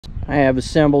I have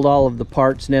assembled all of the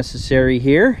parts necessary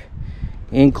here,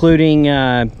 including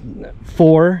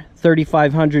 4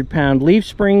 3,500-pound leaf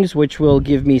springs, which will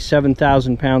give me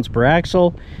 7,000 pounds per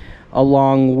axle,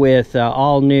 along with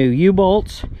all new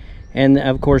U-bolts, and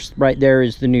of course right there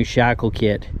is the new shackle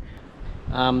kit.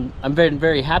 I'm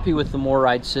very happy with the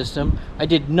MorRyde system. I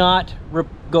did not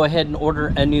go ahead and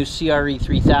order a new CRE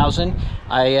 3000.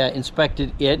 I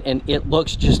inspected it and it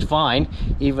looks just fine,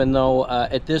 even though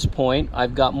at this point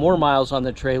I've got more miles on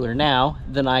the trailer now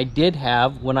than I did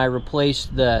have when I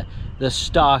replaced the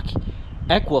stock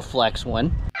Equiflex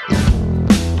one.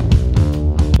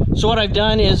 So what I've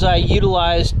done is I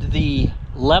utilized the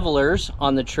levelers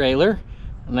on the trailer,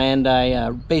 and I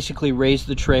basically raised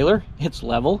the trailer, it's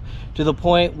level, to the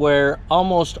point where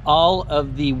almost all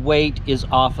of the weight is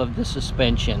off of the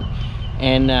suspension.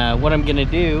 And what I'm gonna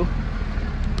do,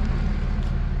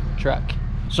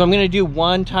 so I'm gonna do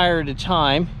one tire at a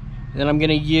time, then I'm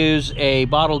gonna use a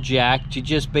bottle jack to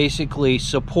just basically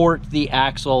support the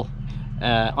axle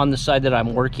on the side that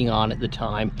I'm working on at the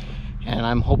time. And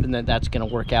I'm hoping that that's gonna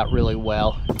work out really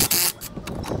well.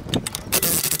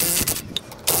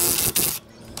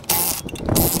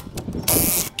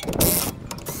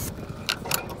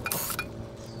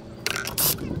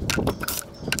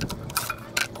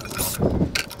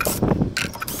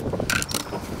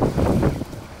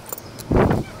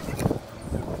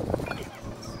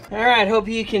 All right, hope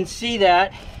you can see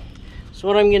that. So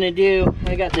what I'm gonna do,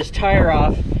 I got this tire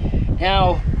off.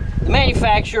 Now, the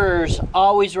manufacturers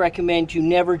always recommend to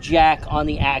never jack on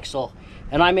the axle,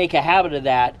 and I make a habit of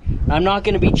that. I'm not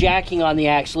gonna be jacking on the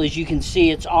axle. As you can see,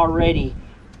 it's already,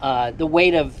 the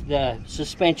weight of the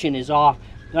suspension is off.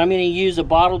 But I'm gonna use a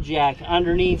bottle jack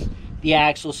underneath the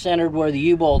axle, centered where the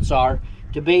U-bolts are,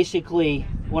 to basically,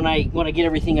 when I get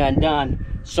everything undone,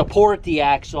 support the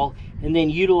axle and then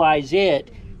utilize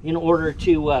it in order to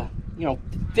you know,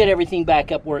 fit everything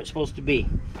back up where it's supposed to be.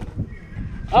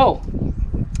 Oh,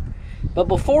 but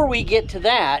before we get to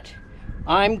that,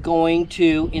 I'm going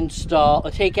to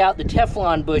take out the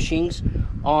Teflon bushings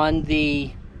on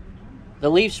the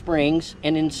leaf springs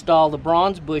and install the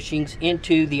bronze bushings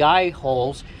into the eye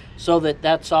holes so that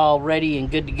that's all ready and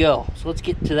good to go. So let's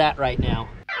get to that right now.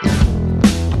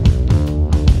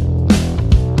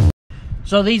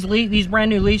 So these brand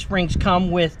new leaf springs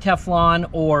come with Teflon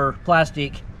or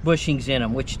plastic bushings in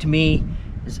them, which to me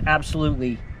is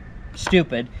absolutely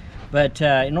stupid. But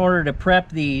in order to prep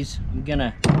these, I'm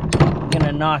gonna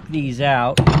knock these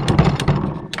out.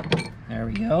 There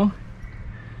we go.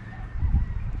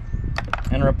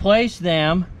 And replace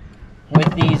them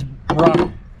with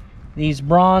these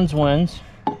bronze ones.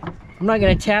 I'm not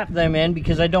gonna tap them in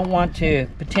because I don't want to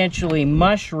potentially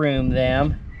mushroom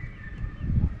them.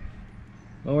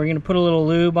 But we're gonna put a little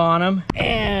lube on them,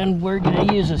 and we're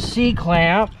gonna use a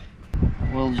C-clamp.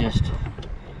 We'll just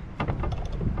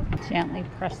gently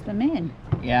press them in.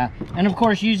 Yeah, and of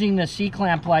course using the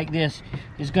C-clamp like this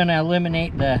is gonna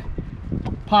eliminate the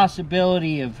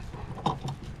possibility of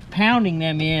pounding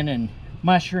them in and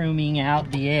mushrooming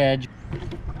out the edge.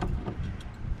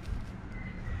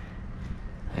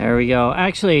 There we go.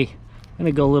 Actually, I'm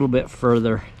gonna go a little bit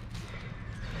further.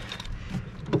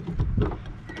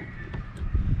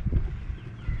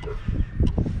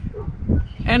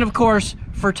 And of course,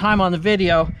 for time on the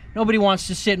video, nobody wants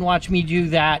to sit and watch me do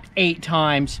that 8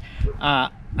 times.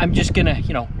 I'm just gonna,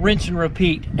 you know, rinse and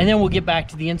repeat, and then we'll get back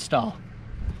to the install.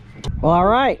 Well, all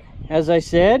right, as I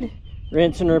said,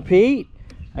 rinse and repeat.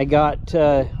 I got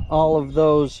all of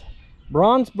those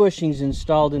bronze bushings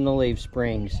installed in the leaf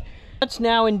springs. Let's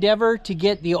now endeavor to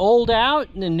get the old out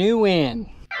and the new in.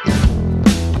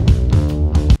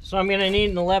 So I'm gonna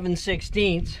need an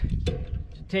 11/16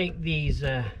 to take these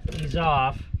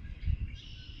off.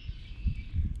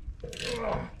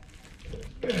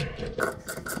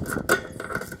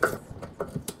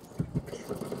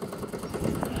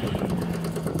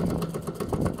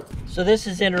 So this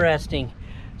is interesting.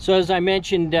 So as I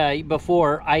mentioned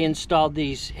before, I installed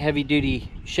these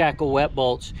heavy-duty Shackle wet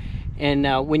bolts, and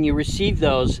when you receive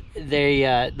those,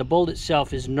 the bolt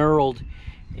itself is knurled,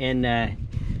 and the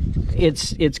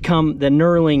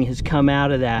knurling has come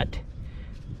out of that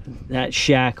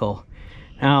shackle.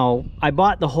 Now, I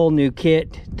bought the whole new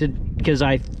kit because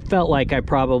I felt like I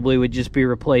probably would just be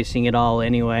replacing it all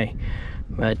anyway.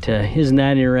 But isn't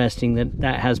that interesting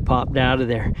that has popped out of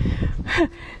there?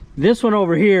 This one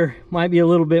over here might be a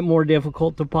little bit more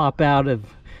difficult to pop out of.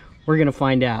 We're gonna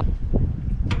find out.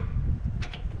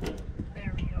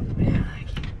 There we go.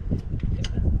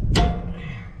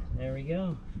 There we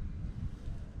go.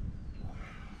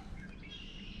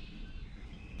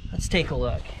 Let's take a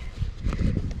look.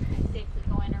 Safely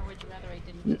go in, or would you rather I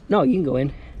didn't? No, you can go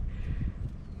in.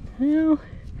 Well,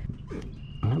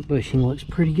 that bushing looks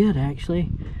pretty good, actually.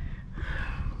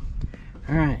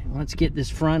 All right, let's get this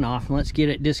front off and let's get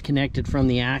it disconnected from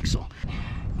the axle.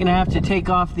 Gonna have to take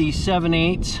off these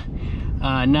 7/8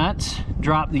 nuts,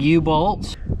 drop the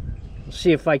U-bolts.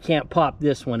 See if I can't pop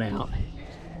this one out.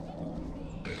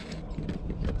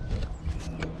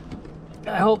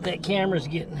 I hope that camera's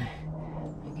getting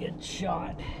a good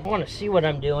shot. I want to see what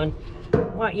I'm doing. I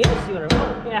want you to see what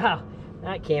I'm doing. Yeah,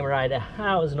 that came right out.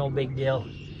 That was no big deal.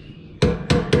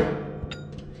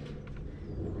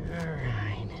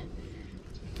 Alright.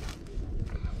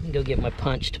 Let me go get my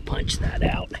punch to punch that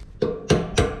out.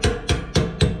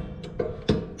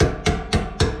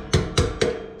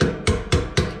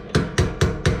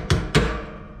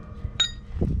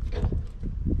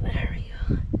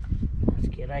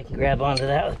 I can grab onto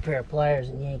that with a pair of pliers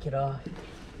and yank it off.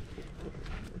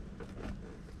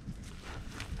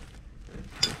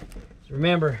 So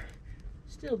remember,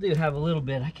 still do have a little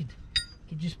bit. I could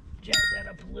just jack that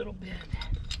up a little bit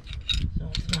so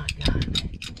it's not gone.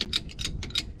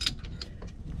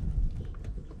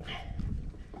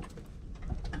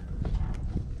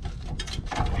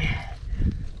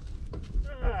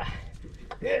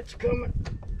 It's coming.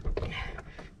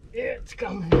 It's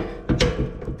coming.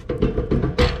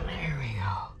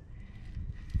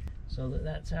 So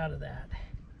that's out of that.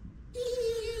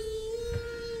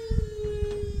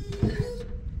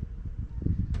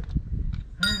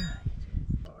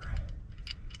 Alright.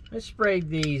 I sprayed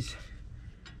these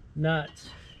nuts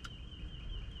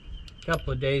a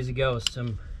couple of days ago with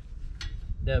some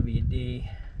WD.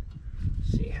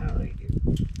 See how they do.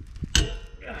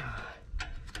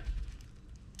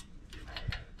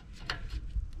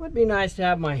 Would be nice to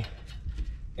have my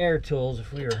air tools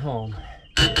if we were home.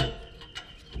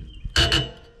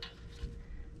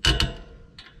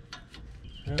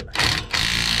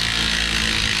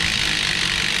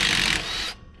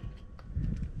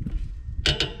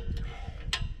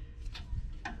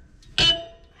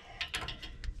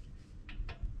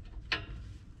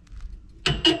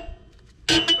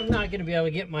 I'm not going to be able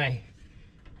to get my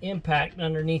impact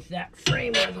underneath that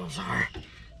frame where those are.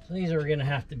 So these are going to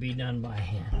have to be done by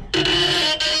hand.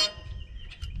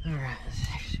 Alright, let's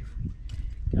see if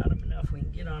we got them enough. We can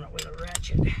get on it with a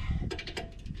ratchet.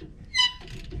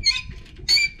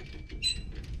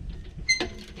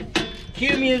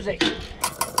 Cue music.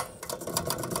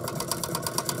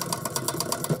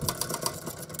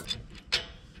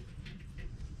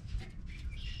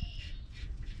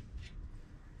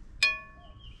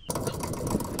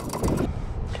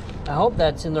 I hope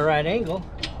that's in the right angle.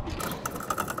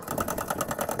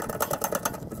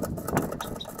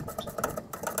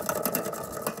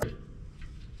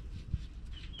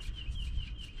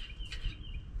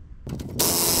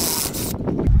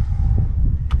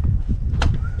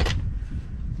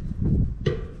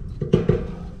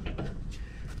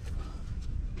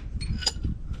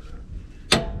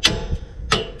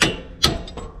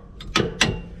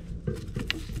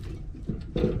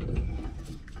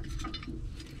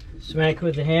 Smack it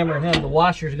with the hammer and have the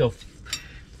washers go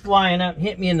flying up and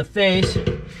hit me in the face.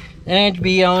 And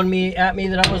be yelling at me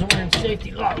that I wasn't wearing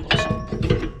safety goggles.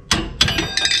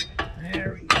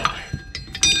 There we go.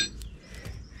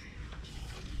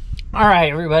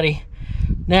 Alright, everybody.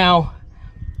 Now,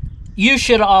 you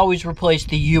should always replace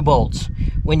the U-bolts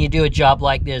when you do a job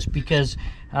like this because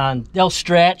they'll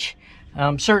stretch.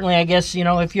 Certainly, I guess, you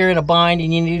know, if you're in a bind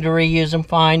and you need to reuse them,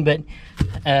 fine, but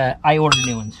I order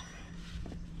new ones.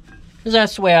 Because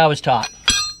that's the way I was taught.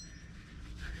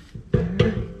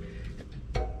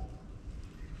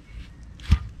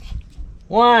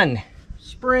 One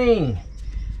spring.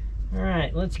 All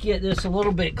right, let's get this a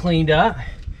little bit cleaned up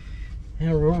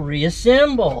and we'll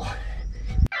reassemble.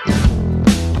 All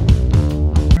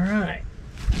right,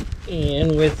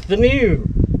 in with the new.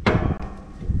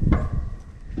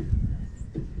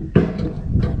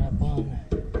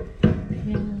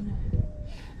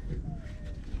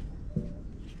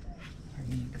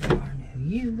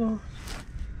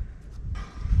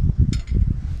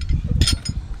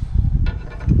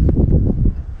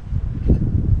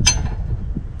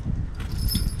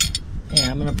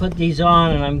 I'm going to put these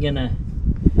on and I'm going to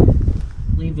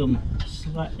leave them,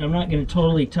 I'm not going to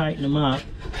totally tighten them up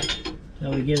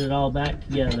until we get it all back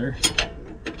together.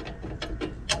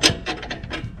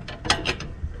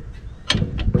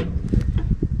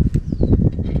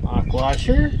 Lock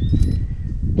washer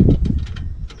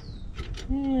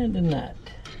and a nut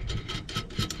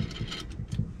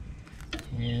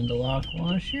and a lock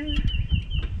washer. I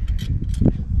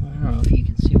don't know if you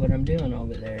can see what I'm doing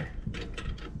over there.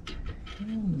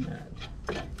 And the nut.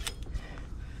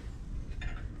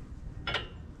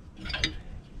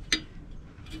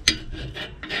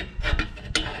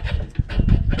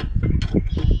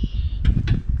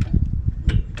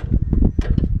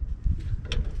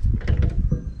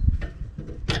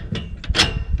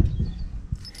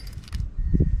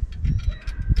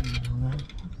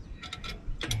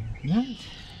 nut.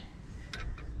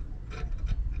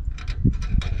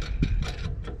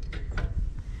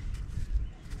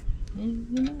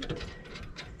 And the nut.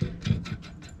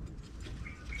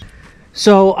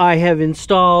 So I have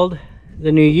installed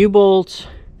the new U-bolts,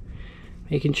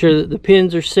 making sure that the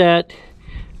pins are set.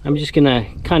 I'm just gonna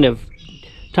kind of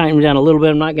tighten them down a little bit.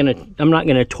 I'm not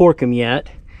gonna torque them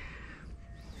yet.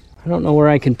 I don't know where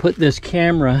I can put this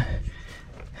camera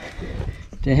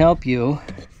to help you.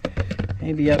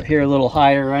 Maybe up here a little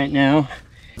higher right now.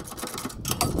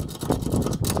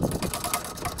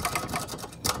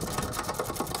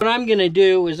 What I'm gonna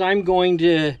do is I'm going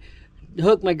to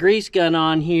hook my grease gun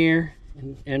on here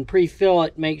and pre-fill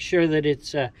it, make sure that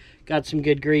it's got some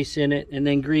good grease in it, and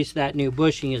then grease that new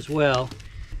bushing as well.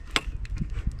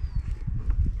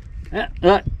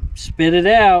 Spit it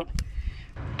out.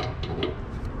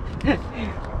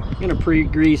 I'm gonna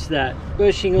pre-grease that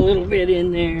bushing a little bit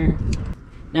in there.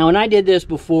 Now when I did this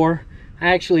before, I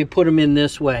actually put them in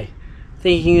this way,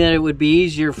 thinking that it would be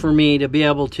easier for me to be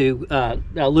able to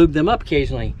lube them up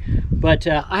occasionally. But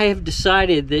I have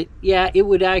decided that, yeah, it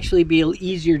would actually be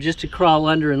easier just to crawl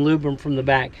under and lube them from the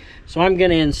back. So I'm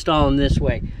going to install them this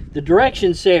way. The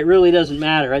directions say it really doesn't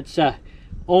matter. It's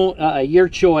your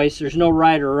choice. There's no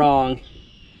right or wrong.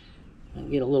 I'll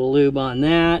get a little lube on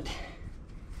that.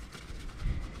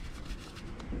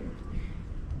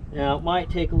 Now it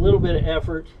might take a little bit of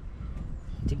effort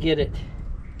to get it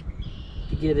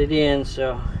in,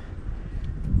 so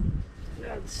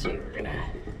let's see, we're gonna,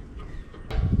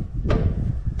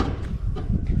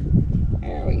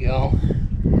 there we go.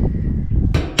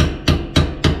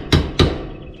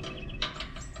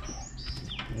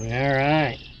 All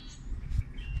right.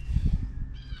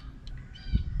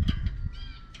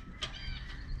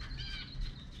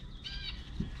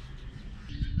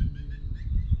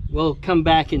 We'll come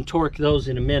back and torque those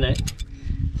in a minute.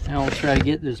 Now we'll try to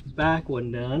get this back one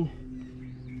done.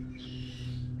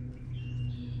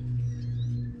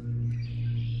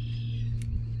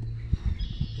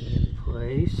 In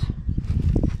place.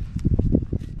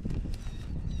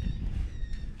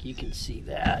 You can see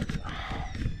that.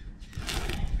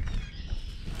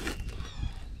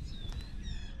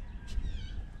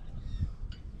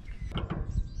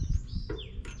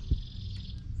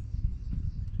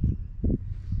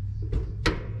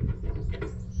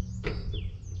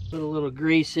 Put a little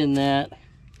grease in that.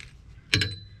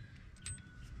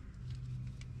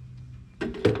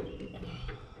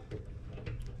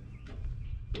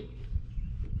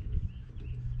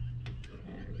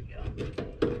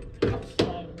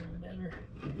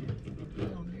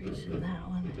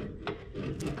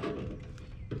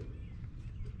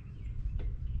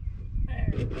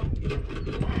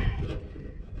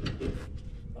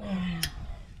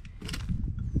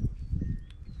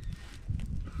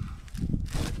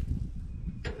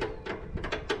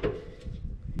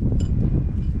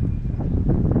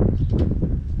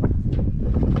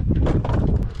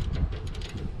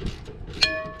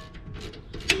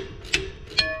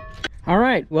 All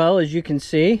right, well, as you can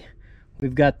see,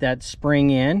 we've got that spring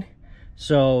in.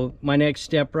 So my next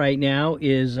step right now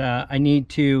is I need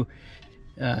to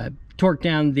torque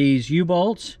down these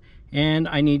U-bolts, and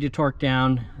I need to torque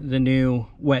down the new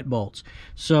wet bolts.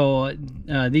 So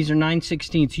these are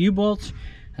 9/16 U-bolts.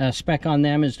 Spec on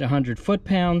them is 100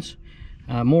 foot-pounds.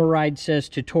 MorRyde says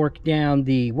to torque down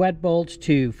the wet bolts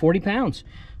to 40 pounds.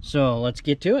 So let's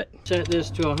get to it. Set this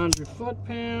to 100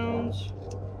 foot-pounds.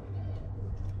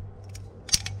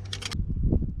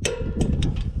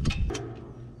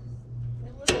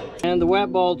 And the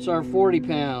wet bolts are 40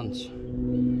 pounds.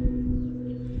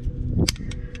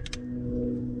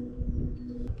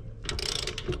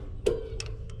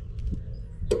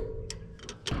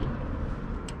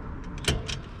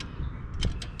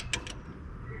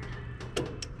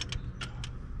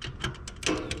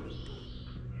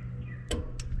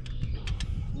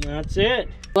 That's it.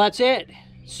 Well, that's it.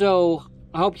 So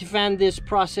I hope you found this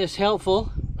process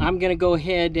helpful. I'm gonna go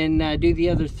ahead and do the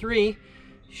other three.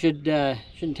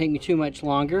 Shouldn't take me too much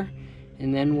longer,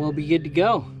 and then we'll be good to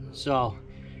go. So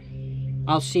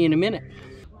I'll see you in a minute.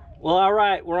 Well, all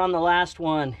right, we're on the last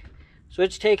one. So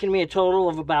it's taken me a total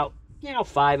of about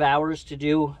 5 hours to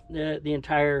do the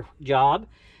entire job,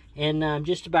 and I'm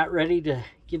just about ready to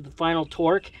give the final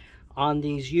torque on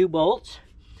these U-bolts.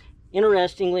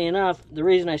 Interestingly enough, the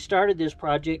reason I started this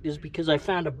project is because I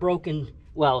found a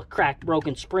cracked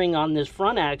broken spring on this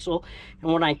front axle,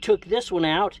 and when I took this one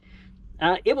out,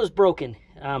 it was broken.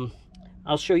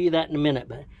 I'll show you that in a minute,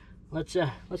 but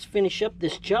let's finish up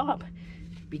this job.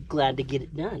 Be glad to get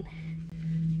it done.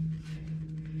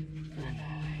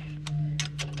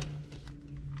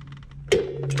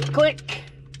 Click.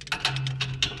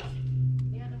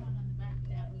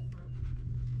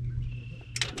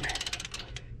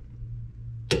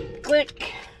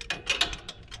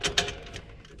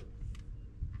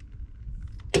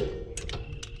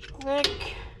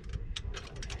 Click.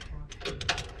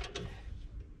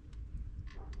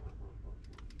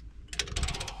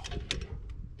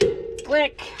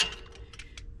 Click.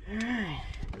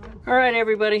 All right,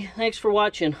 everybody. Thanks for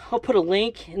watching. I'll put a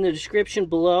link in the description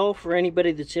below for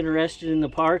anybody that's interested in the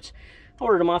parts. I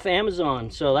ordered them off Amazon,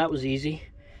 so that was easy.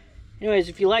 Anyways,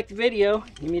 if you liked the video,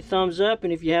 give me a thumbs up,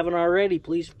 and if you haven't already,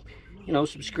 please,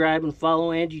 subscribe and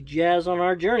follow Angie Jazz on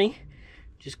our journey.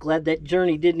 Just glad that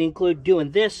journey didn't include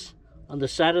doing this on the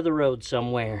side of the road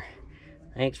somewhere.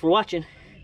 Thanks for watching.